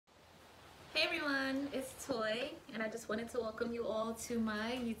Hey everyone, it's Toy, and I just wanted to welcome you all to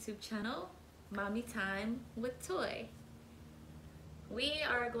my YouTube channel, Mommy Time with Toy. We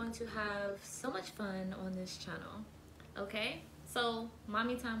are going to have so much fun on this channel, okay? So,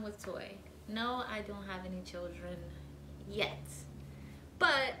 Mommy Time with Toy. No, I don't have any children yet,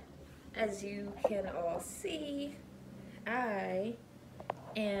 but as you can all see, I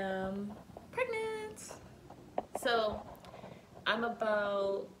am pregnant. So, I'm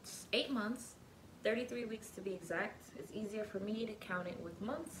about 8 months, 33 weeks to be exact. It's easier for me to count it with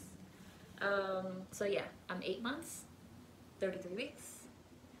months. So yeah, I'm 8 months, 33 weeks.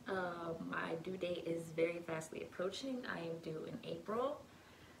 My due date is very fastly approaching. I am due in April.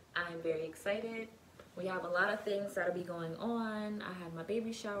 I'm very excited. We have a lot of things that'll be going on. I have my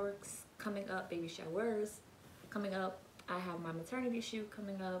baby showers coming up, baby showers coming up. I have my maternity shoot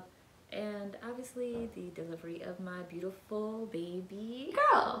coming up. And obviously the delivery of my beautiful baby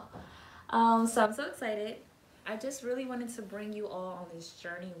girl. So I'm so excited. I just really wanted to bring you all on this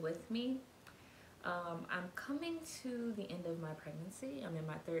journey with me. I'm coming to the end of my pregnancy. I'm in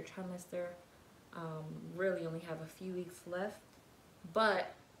my 3rd trimester. Really only have a few weeks left,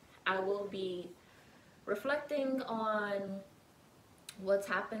 but I will be reflecting on what's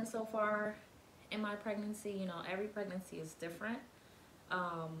happened so far in my pregnancy. You know, every pregnancy is different.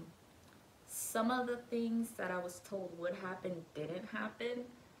 Some of the things that I was told would happen didn't happen.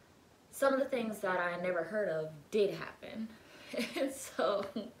 Some of the things that I never heard of did happen. And so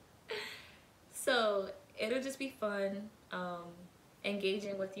it'll just be fun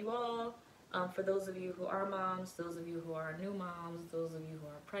engaging with you all. For those of you who are moms, those of you who are new moms, those of you who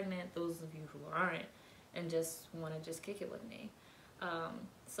are pregnant, those of you who aren't, and just want to just kick it with me.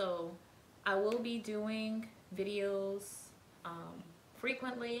 So I will be doing videos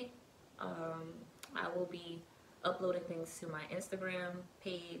frequently. I will be uploading things to my Instagram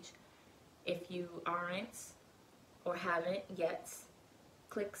page. If you aren't or haven't yet,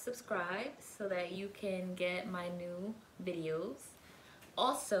 click subscribe so that you can get my new videos.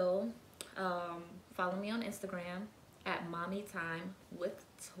 Also, follow me on Instagram at Mommy Time with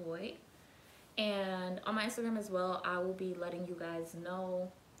Toy. And on my Instagram as well, I will be letting you guys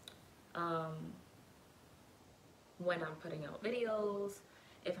know when I'm putting out videos,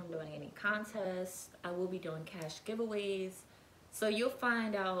 if I'm doing any contests. I will be doing cash giveaways. So you'll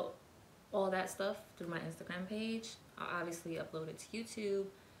find out all that stuff through my Instagram page. I'll obviously upload it to YouTube,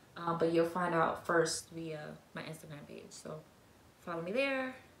 but you'll find out first via my Instagram page. So follow me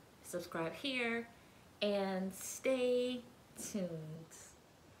there, subscribe here, and stay tuned.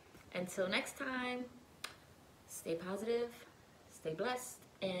 Until next time, stay positive, stay blessed,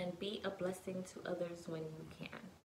 and be a blessing to others when you can.